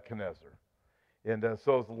Nebuchadnezzar. And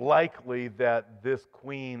so it's likely that this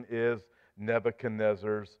queen is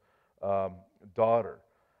Nebuchadnezzar's daughter.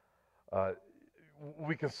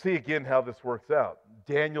 We can see again how this works out.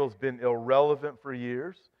 Daniel's been irrelevant for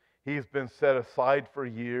years. He's been set aside for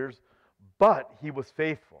years, but he was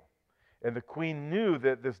faithful. And the queen knew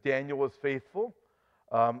that this Daniel was faithful.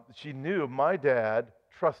 She knew my dad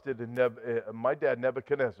trusted in my dad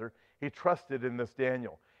Nebuchadnezzar. He trusted in this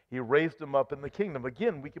Daniel. He raised him up in the kingdom.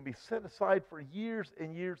 Again, we can be set aside for years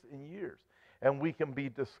and years and years, and we can be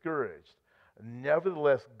discouraged.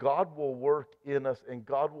 Nevertheless, God will work in us and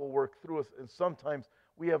God will work through us. And sometimes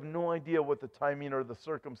we have no idea what the timing or the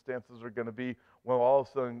circumstances are going to be when all of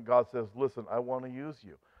a sudden God says, listen, I want to use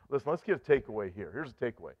you. Listen, let's get a takeaway here. Here's a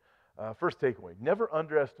takeaway. First takeaway, never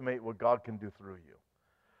underestimate what God can do through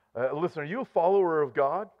you. Listen, are you a follower of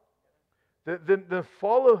God? Then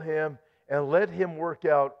follow Him and let Him work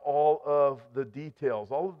out all of the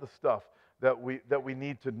details, all of the stuff that we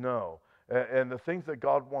need to know, and the things that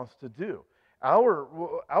God wants to do.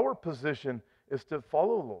 Our position is to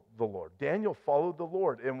follow the Lord. Daniel followed the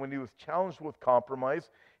Lord, and when he was challenged with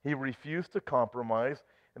compromise, he refused to compromise,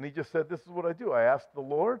 and he just said, this is what I do. I ask the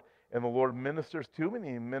Lord, and the Lord ministers to me, and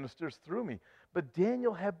He ministers through me. But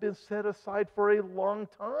Daniel had been set aside for a long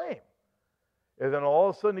time. And then all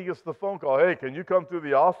of a sudden he gets the phone call, hey, can you come to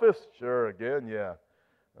the office? Sure, again, yeah.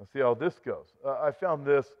 I'll see how this goes. I found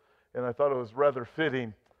this, and I thought it was rather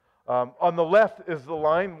fitting. On the left is the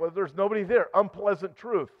line where there's nobody there, unpleasant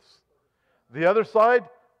truths. The other side,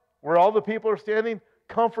 where all the people are standing,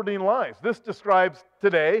 comforting lies. This describes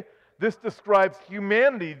today, this describes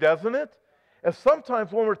humanity, doesn't it? And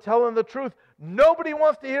sometimes when we're telling the truth, nobody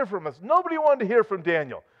wants to hear from us. Nobody wanted to hear from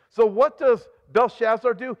Daniel. So what does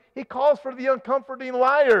Belshazzar do? He calls for the uncomforting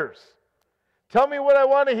liars. Tell me what I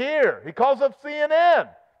want to hear. He calls up CNN.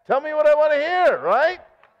 Tell me what I want to hear, right?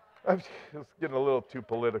 I'm just getting a little too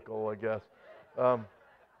political, I guess.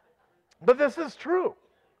 But this is true.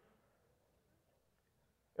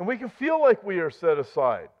 And we can feel like we are set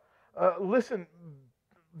aside. Listen,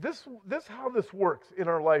 this how this works in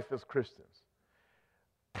our life as Christians.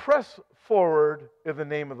 Press forward in the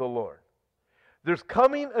name of the Lord. There's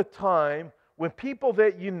coming a time when people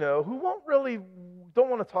that you know who don't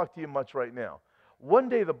want to talk to you much right now, one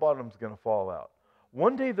day the bottom's going to fall out.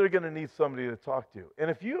 One day they're going to need somebody to talk to. And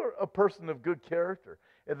if you're a person of good character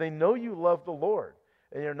and they know you love the Lord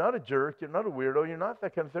and you're not a jerk, you're not a weirdo, you're not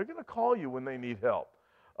that kind of thing, they're going to call you when they need help.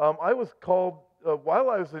 I was called while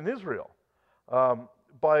I was in Israel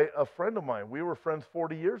by a friend of mine. We were friends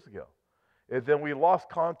 40 years ago. And then we lost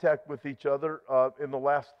contact with each other. In the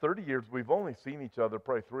last 30 years, we've only seen each other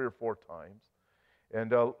probably 3 or 4 times.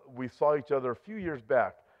 And we saw each other a few years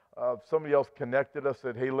back. Somebody else connected us,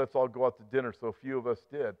 said, hey, let's all go out to dinner. So a few of us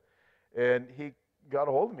did. And he got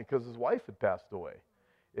a hold of me because his wife had passed away.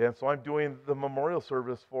 And so I'm doing the memorial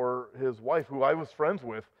service for his wife, who I was friends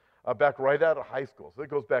with back right out of high school. So it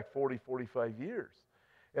goes back 40, 45 years.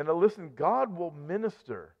 And listen, God will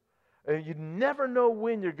minister. And you never know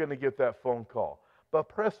when you're going to get that phone call. But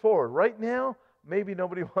press forward. Right now, maybe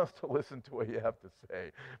nobody wants to listen to what you have to say.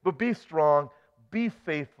 But be strong. Be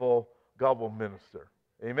faithful. God will minister.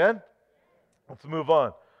 Amen? Let's move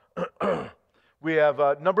on. We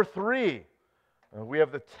have number 3. We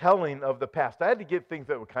have the telling of the past. I had to get things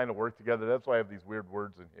that would kind of work together. That's why I have these weird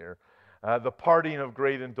words in here. The parting of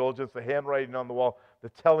great indulgence, the handwriting on the wall, the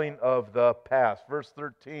telling of the past. Verse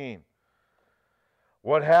 13.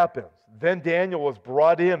 What happens? Then Daniel was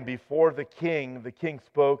brought in before the king. The king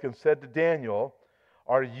spoke and said to Daniel,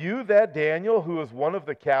 are you that Daniel who is one of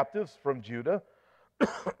the captives from Judah,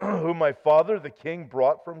 whom my father the king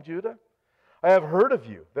brought from Judah? I have heard of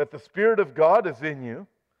you, that the Spirit of God is in you,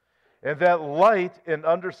 and that light and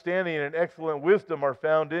understanding and excellent wisdom are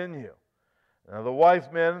found in you. Now the wise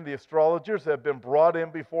men and the astrologers have been brought in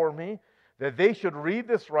before me, that they should read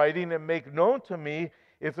this writing and make known to me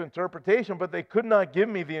its interpretation, but they could not give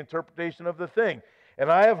me the interpretation of the thing.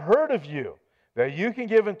 And I have heard of you, that you can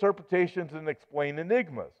give interpretations and explain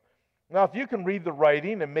enigmas. Now, if you can read the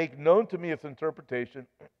writing and make known to me its interpretation,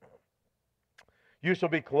 you shall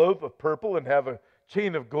be clothed with purple and have a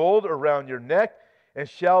chain of gold around your neck, and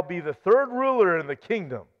shall be the 3rd ruler in the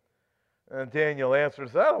kingdom. And Daniel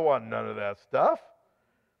answers, I don't want none of that stuff.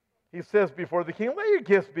 He says before the king, let your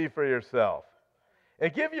gifts be for yourself,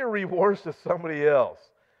 and give your rewards to somebody else.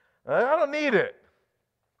 I don't need it.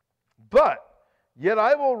 But yet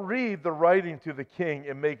I will read the writing to the king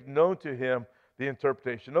and make known to him the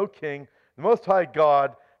interpretation. O king, the Most High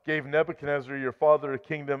God gave Nebuchadnezzar your father a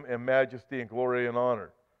kingdom and majesty and glory and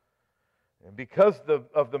honor. And because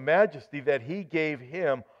of the majesty that he gave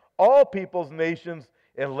him, all peoples, nations,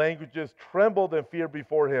 and languages trembled and feared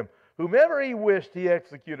before him. Whomever he wished, he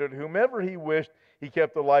executed. Whomever he wished, he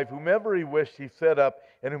kept alive. Whomever he wished, he set up.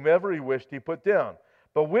 And whomever he wished, he put down.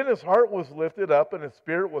 But when his heart was lifted up and his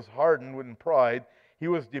spirit was hardened in pride, he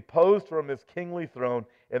was deposed from his kingly throne,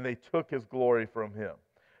 and they took his glory from him.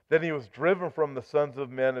 Then he was driven from the sons of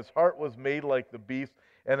men. His heart was made like the beast,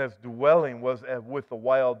 and his dwelling was with the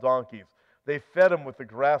wild donkeys. They fed him with the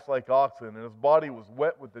grass like oxen, and his body was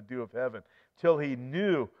wet with the dew of heaven, till he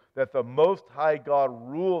knew that the Most High God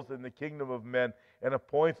rules in the kingdom of men and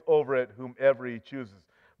appoints over it whomever he chooses.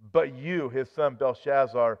 But you, his son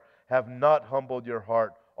Belshazzar, have not humbled your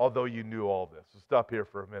heart, although you knew all this. So stop here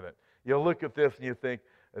for a minute. You look at this and you think,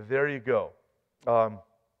 there you go.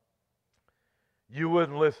 You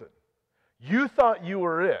wouldn't listen. You thought you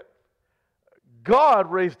were it.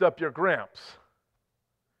 God raised up your gramps.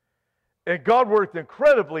 And God worked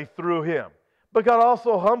incredibly through him. But God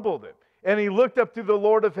also humbled him. And he looked up to the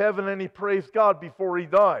Lord of heaven and he praised God before he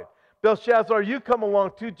died. Belshazzar, you come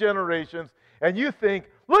along 2 generations and you think,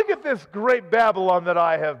 look at this great Babylon that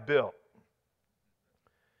I have built.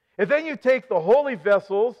 And then you take the holy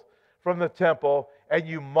vessels from the temple and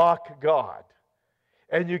you mock God.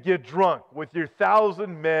 And you get drunk with your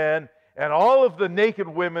 1,000 men and all of the naked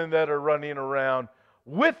women that are running around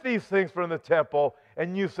with these things from the temple,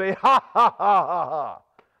 and you say, ha, ha, ha, ha, ha.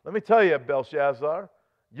 Let me tell you, Belshazzar,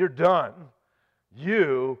 you're done.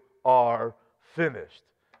 You are finished.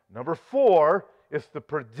 Number 4 is the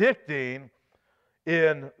predicting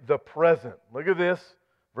in the present. Look at this,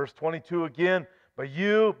 verse 22 again. But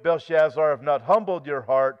you, Belshazzar, have not humbled your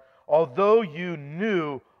heart, although you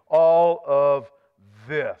knew all of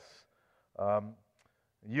this.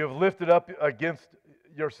 You have lifted up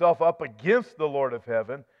yourself up against the Lord of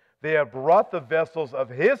heaven. They have brought the vessels of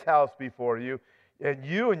his house before you, and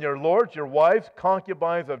you and your lords, your wives,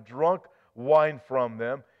 concubines have drunk wine from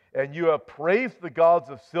them. And you have praised the gods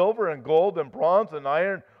of silver and gold and bronze and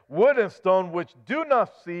iron, wood and stone, which do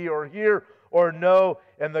not see or hear or know.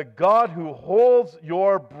 And the God who holds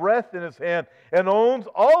your breath in his hand and owns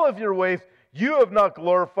all of your ways, you have not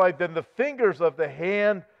glorified. Then the fingers of the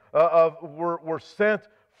hand were sent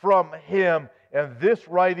from him, and this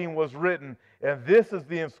writing was written, and this is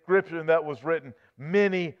the inscription that was written: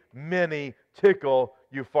 many, many tekel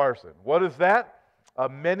upharsin. What is that?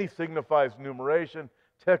 Many signifies numeration.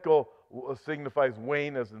 Tekel signifies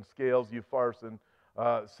weighing, as in scales. Upharsin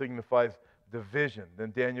signifies division.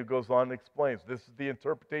 Then Daniel goes on and explains. This is the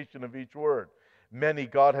interpretation of each word. Many,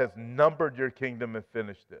 God has numbered your kingdom and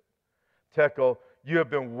finished it. Tekel, you have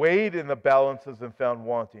been weighed in the balances and found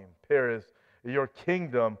wanting. Peres, your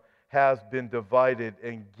kingdom has been divided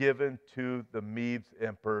and given to the Medes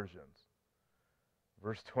and Persians.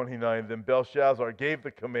 Verse 29, then Belshazzar gave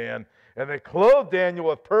the command, and they clothed Daniel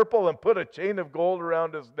with purple and put a chain of gold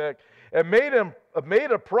around his neck and made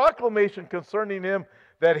a proclamation concerning him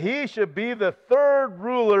that he should be the 3rd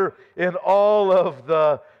ruler in all of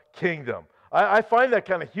the kingdom. I find that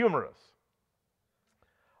kind of humorous.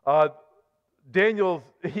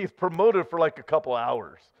 He's promoted for like a couple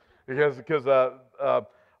hours because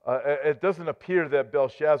it doesn't appear that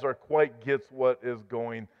Belshazzar quite gets what's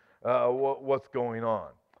going on.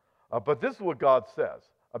 But this is what God says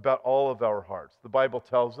about all of our hearts. The Bible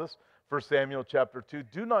tells us, 1 Samuel chapter 2,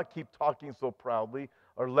 do not keep talking so proudly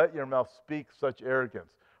or let your mouth speak such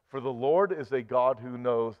arrogance. For the Lord is a God who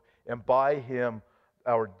knows, and by him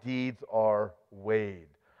our deeds are weighed.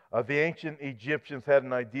 The ancient Egyptians had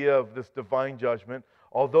an idea of this divine judgment.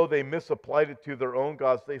 Although they misapplied it to their own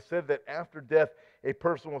gods, they said that after death, a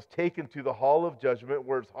person was taken to the hall of judgment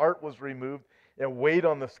where his heart was removed and weighed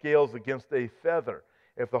on the scales against a feather.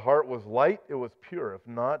 If the heart was light, it was pure. If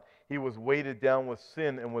not, he was weighted down with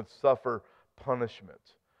sin and would suffer punishment.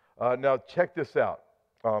 Now check this out.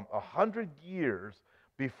 100 years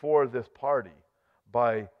before this party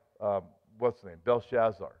by,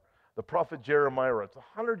 Belshazzar, the prophet Jeremiah writes,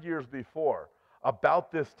 100 years before,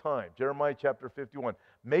 about this time, Jeremiah chapter 51,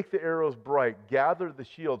 make the arrows bright, gather the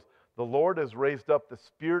shields. The Lord has raised up the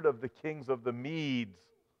spirit of the kings of the Medes.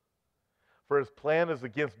 For his plan is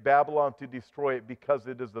against Babylon to destroy it, because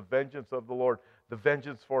it is the vengeance of the Lord, the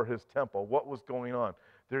vengeance for his temple. What was going on?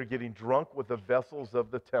 They're getting drunk with the vessels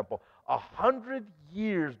of the temple. 100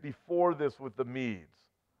 years before this with the Medes,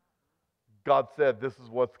 God said this is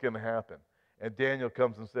what's going to happen. And Daniel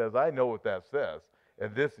comes and says, I know what that says.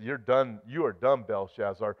 And this, you're done, you are done,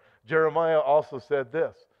 Belshazzar. Jeremiah also said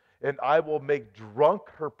this, and I will make drunk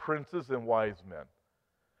her princes and wise men.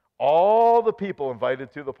 All the people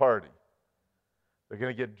invited to the party, they're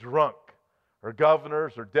going to get drunk. Her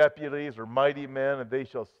governors, her deputies, her mighty men, and they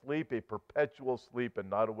shall sleep a perpetual sleep and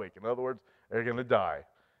not awake. In other words, they're going to die,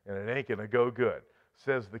 and it ain't going to go good,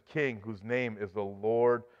 says the King, whose name is the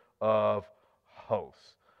Lord of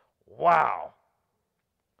hosts. Wow.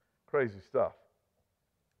 Crazy stuff.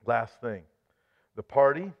 Last thing. The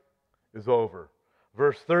party is over.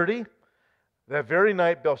 Verse 30, that very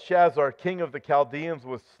night Belshazzar, king of the Chaldeans,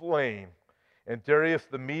 was slain, and Darius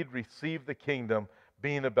the Mede received the kingdom,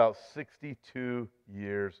 being about 62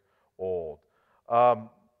 years old.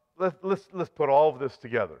 Let's put all of this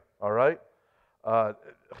together, all right?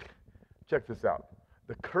 Check this out.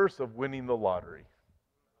 The curse of winning the lottery.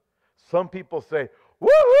 Some people say,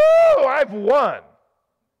 woohoo, I've won.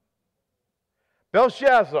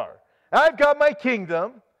 Belshazzar, I've got my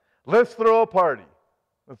kingdom. Let's throw a party.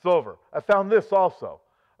 It's over. I found this also.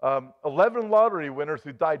 11 lottery winners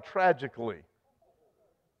who died tragically.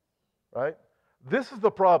 Right? This is the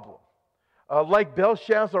problem. Like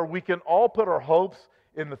Belshazzar, we can all put our hopes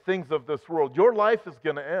in the things of this world. Your life is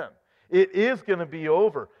going to end. It is going to be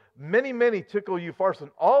over. Many, many tickle you farce, and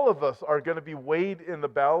all of us are going to be weighed in the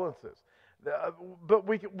balances. But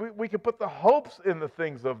we can put the hopes in the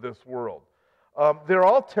things of this world. They're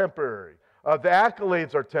all temporary. The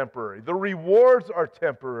accolades are temporary. The rewards are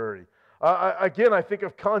temporary. Again, I think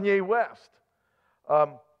of Kanye West.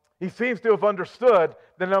 He seems to have understood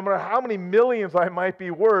that no matter how many millions I might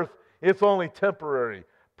be worth, it's only temporary.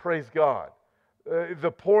 Praise God.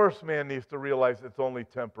 The poorest man needs to realize it's only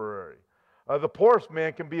temporary. The poorest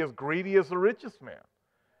man can be as greedy as the richest man.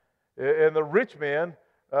 And the rich man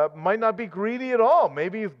might not be greedy at all.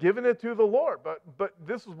 Maybe he's given it to the Lord. But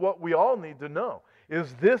this is what we all need to know,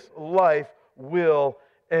 is this life will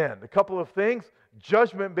end. A couple of things.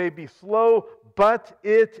 Judgment may be slow, but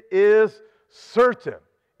it is certain.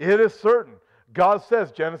 It is certain. God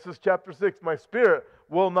says, Genesis chapter 6, my spirit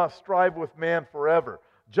will not strive with man forever.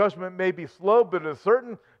 Judgment may be slow, but it is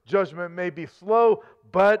certain. Judgment may be slow,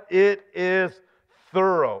 but it is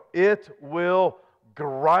thorough. It will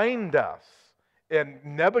grind us. And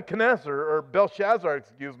Nebuchadnezzar, or Belshazzar,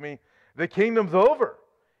 excuse me, the kingdom's over.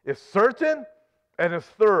 It's certain and it's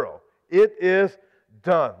thorough. It is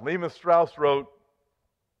done. Lehman Strauss wrote,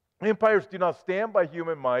 empires do not stand by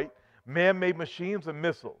human might, man-made machines and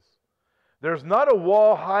missiles. There's not a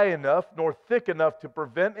wall high enough nor thick enough to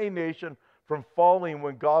prevent a nation from falling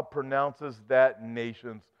when God pronounces that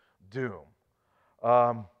nation's doom.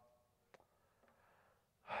 I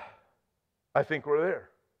think we're there.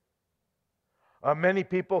 Many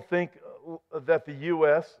people think that the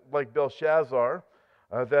U.S., like Belshazzar,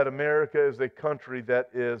 that America is a country that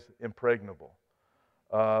is impregnable.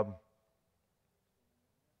 I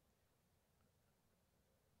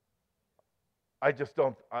just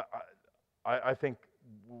don't, I think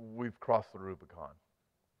we've crossed the Rubicon.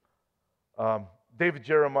 David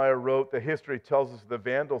Jeremiah wrote, the history tells us the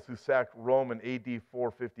Vandals who sacked Rome in AD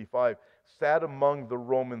 455 sat among the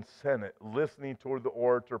Roman Senate, listening toward the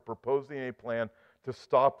orator, proposing a plan to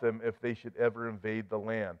stop them if they should ever invade the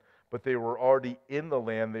land. But they were already in the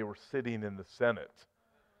land, they were sitting in the Senate.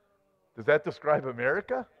 Does that describe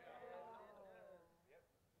America?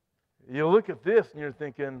 You look at this and you're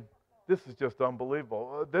thinking, this is just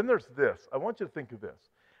unbelievable. Then there's this. I want you to think of this.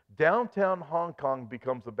 Downtown Hong Kong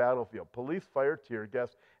becomes a battlefield. Police fire tear gas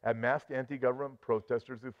at masked anti-government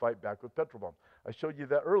protesters who fight back with petrol bombs. I showed you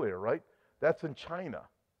that earlier, right? That's in China.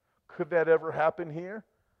 Could that ever happen here?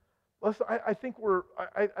 Listen, I think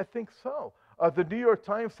so. The New York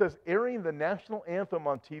Times says airing the national anthem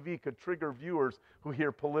on TV could trigger viewers who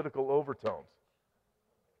hear political overtones.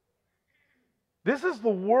 This is the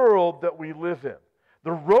world that we live in.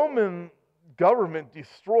 The Roman government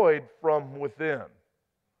destroyed from within.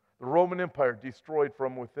 The Roman Empire destroyed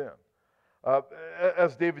from within.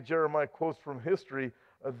 As David Jeremiah quotes from history,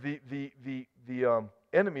 the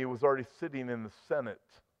enemy was already sitting in the Senate.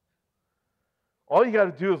 All you got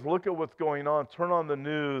to do is look at what's going on, turn on the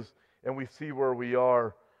news, and we see where we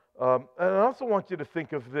are. And I also want you to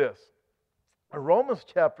think of this. In Romans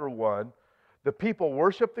chapter 1, the people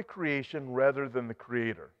worship the creation rather than the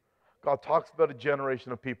Creator. God talks about a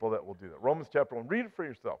generation of people that will do that. Romans chapter 1, read it for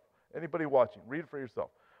yourself. Anybody watching, read it for yourself.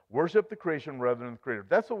 Worship the creation rather than the Creator.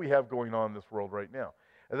 That's what we have going on in this world right now.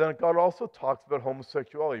 And then God also talks about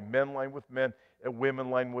homosexuality. Men line with men and women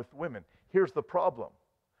line with women. Here's the problem.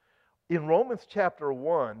 In Romans chapter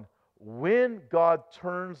 1, when God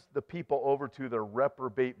turns the people over to their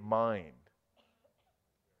reprobate mind,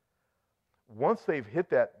 once they've hit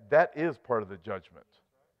that, that is part of the judgment.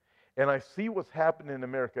 And I see what's happening in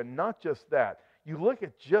America. Not just that. You look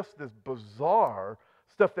at just this bizarre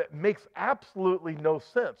stuff that makes absolutely no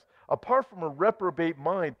sense. Apart from a reprobate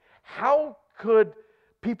mind, how could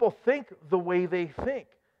people think the way they think?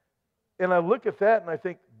 And I look at that and I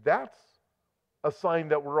think that's a sign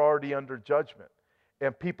that we're already under judgment.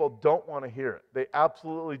 And people don't want to hear it. They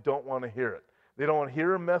absolutely don't want to hear it. They don't want to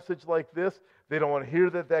hear a message like this. They don't want to hear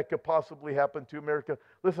that that could possibly happen to America.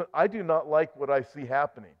 Listen, I do not like what I see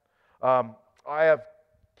happening. I have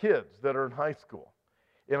kids that are in high school.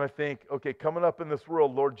 And I think, okay, coming up in this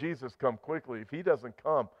world, Lord Jesus, come quickly. If he doesn't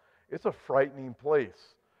come, it's a frightening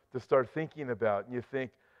place to start thinking about. And you think,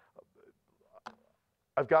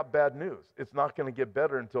 I've got bad news. It's not going to get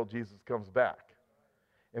better until Jesus comes back.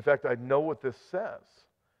 In fact, I know what this says.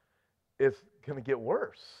 It's going to get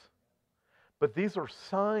worse. But these are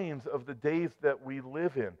signs of the days that we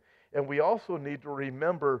live in. And we also need to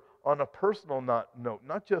remember on a personal note,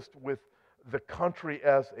 not just with the country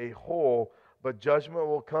as a whole, but judgment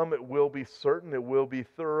will come. It will be certain. It will be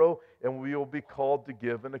thorough. And we will be called to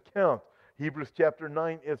give an account. Hebrews chapter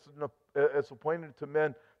 9, it's appointed to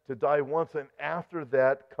men to die once, and after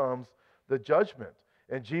that comes the judgment.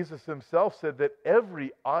 And Jesus himself said that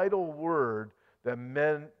every idle word that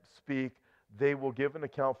men speak, they will give an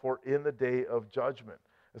account for in the day of judgment.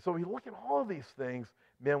 And so we look at all of these things,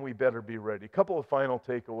 man, we better be ready. A couple of final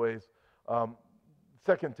takeaways.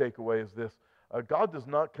 Second takeaway is this. God does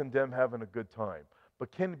not condemn having a good time,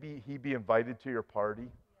 but can he be invited to your party?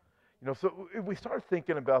 You know, so if we start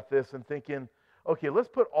thinking about this and thinking, okay, let's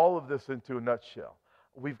put all of this into a nutshell.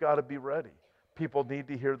 We've got to be ready. People need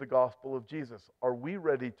to hear the gospel of Jesus. Are we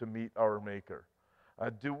ready to meet our Maker?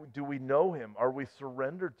 Do we know him? Are we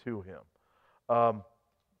surrendered to him?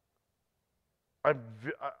 I'm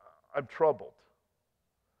troubled.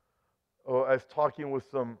 I was talking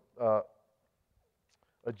with a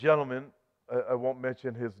gentleman. I won't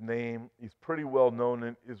mention his name. He's pretty well known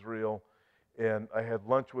in Israel, and I had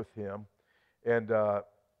lunch with him, and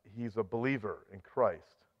he's a believer in Christ.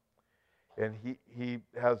 And he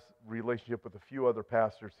has a relationship with a few other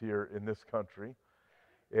pastors here in this country.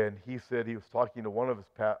 And he said he was talking to one of his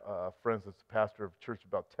friends that's a pastor of a church of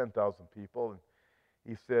about 10,000 people. And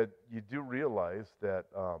he said, you do realize that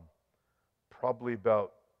probably 30%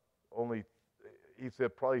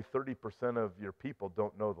 of your people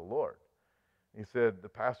don't know the Lord. He said, the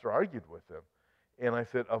pastor argued with him. And I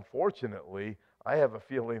said, unfortunately, I have a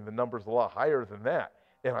feeling the number's a lot higher than that.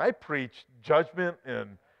 And I preach judgment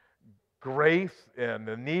and grace and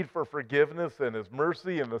the need for forgiveness and his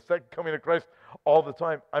mercy and the second coming of Christ all the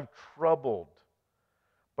time. I'm troubled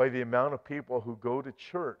by the amount of people who go to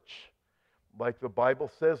church like the Bible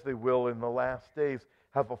says they will in the last days,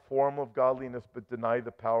 have a form of godliness but deny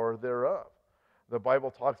the power thereof. The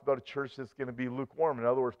Bible talks about a church that's going to be lukewarm. In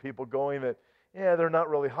other words, people going that, yeah, they're not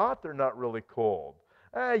really hot, they're not really cold.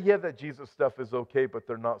 Yeah, that Jesus stuff is okay, but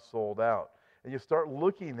they're not sold out. And you start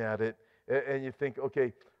looking at it and you think,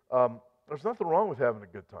 okay, there's nothing wrong with having a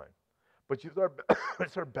good time. But you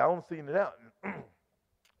start balancing it out.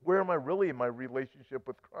 Where am I really in my relationship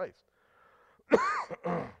with Christ?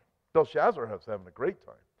 Belshazzar was having a great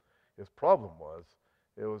time. His problem was,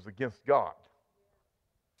 it was against God.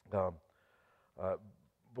 But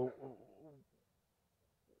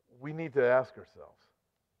we need to ask ourselves,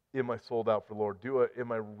 am I sold out for the Lord?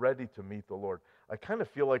 Am I ready to meet the Lord? I kind of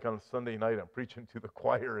feel like on a Sunday night I'm preaching to the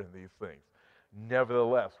choir in these things.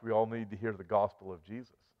 Nevertheless, we all need to hear the gospel of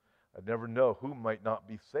Jesus. I never know who might not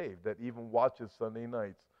be saved that even watches Sunday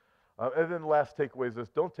nights. And then the last takeaway is this: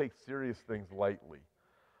 don't take serious things lightly.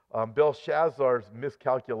 Belshazzar's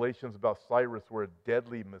miscalculations about Cyrus were a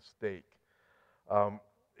deadly mistake.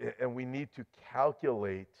 And we need to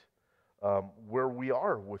calculate where we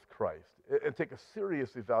are with Christ and take a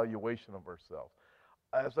serious evaluation of ourselves.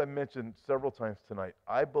 As I mentioned several times tonight,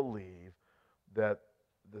 I believe that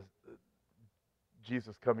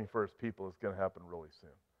Jesus coming for his people is going to happen really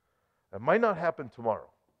soon. It might not happen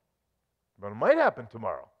tomorrow, but it might happen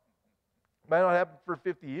tomorrow. It might not happen for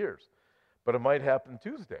 50 years, but it might happen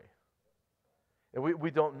Tuesday. And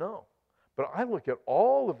we don't know. But I look at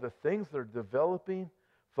all of the things that are developing,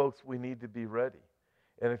 folks, we need to be ready.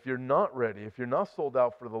 And if you're not ready, if you're not sold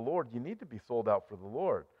out for the Lord, you need to be sold out for the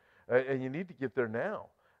Lord. And you need to get there now.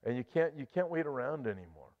 And you can't wait around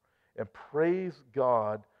anymore. And praise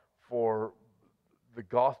God for the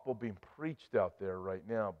gospel being preached out there right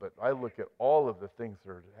now. But I look at all of the things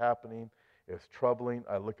that are happening. It's troubling.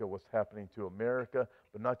 I look at what's happening to America,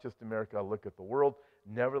 but not just America. I look at the world.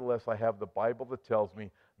 Nevertheless, I have the Bible that tells me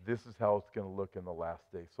this is how it's going to look in the last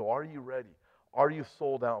days. So are you ready? Are you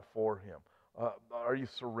sold out for him? Are you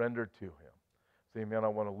surrendered to him? Say, man, I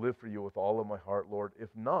want to live for you with all of my heart, Lord. If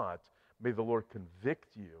not, may the Lord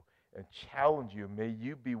convict you and challenge you. May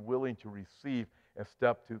you be willing to receive and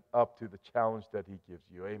step up to the challenge that he gives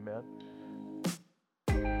you. Amen.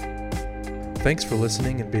 Thanks for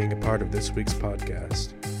listening and being a part of this week's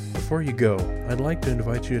podcast. Before you go, I'd like to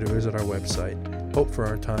invite you to visit our website,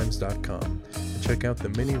 hopeforourtimes.com, and check out the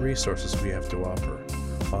many resources we have to offer.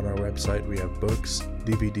 On our website, we have books,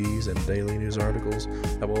 DVDs, and daily news articles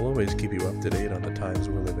that will always keep you up to date on the times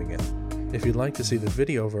we're living in. If you'd like to see the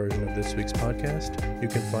video version of this week's podcast, you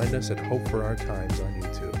can find us at Hope for Our Times on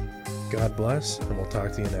YouTube. God bless, and we'll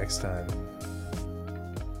talk to you next time.